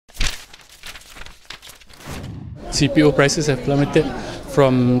CPO prices have plummeted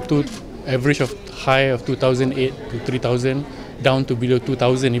from average of high of 2008 to 3000 down to below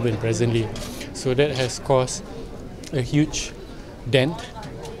 2000 even presently. So that has caused a huge dent,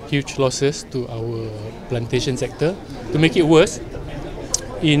 huge losses to our plantation sector. To make it worse,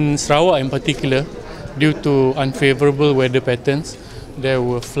 in Sarawak in particular, due to unfavorable weather patterns, there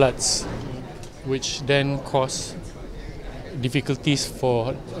were floods, which then caused difficulties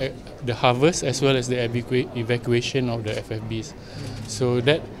for the harvest as well as the evacuation of the FFBs. So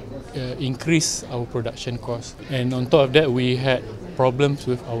that increased our production cost. And on top of that, we had problems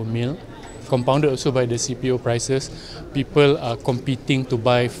with our mill, compounded also by the CPO prices. People are competing to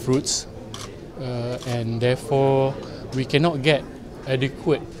buy fruits, and therefore we cannot get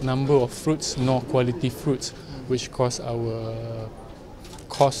adequate number of fruits nor quality fruits, which cause our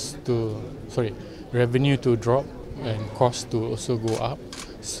revenue to drop and cost to also go up.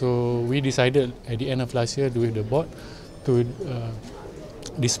 So we decided at the end of last year with the board to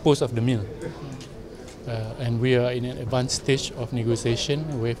dispose of the mill, and we are in an advanced stage of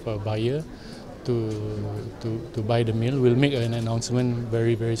negotiation with a buyer to buy the mill. We'll make an announcement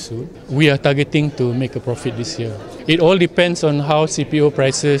very soon. We are targeting to make a profit this year. It all depends on how CPO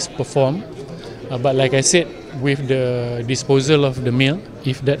prices perform, but like I said, with the disposal of the mill,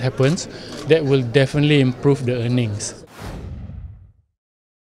 if that happens, that will definitely improve the earnings.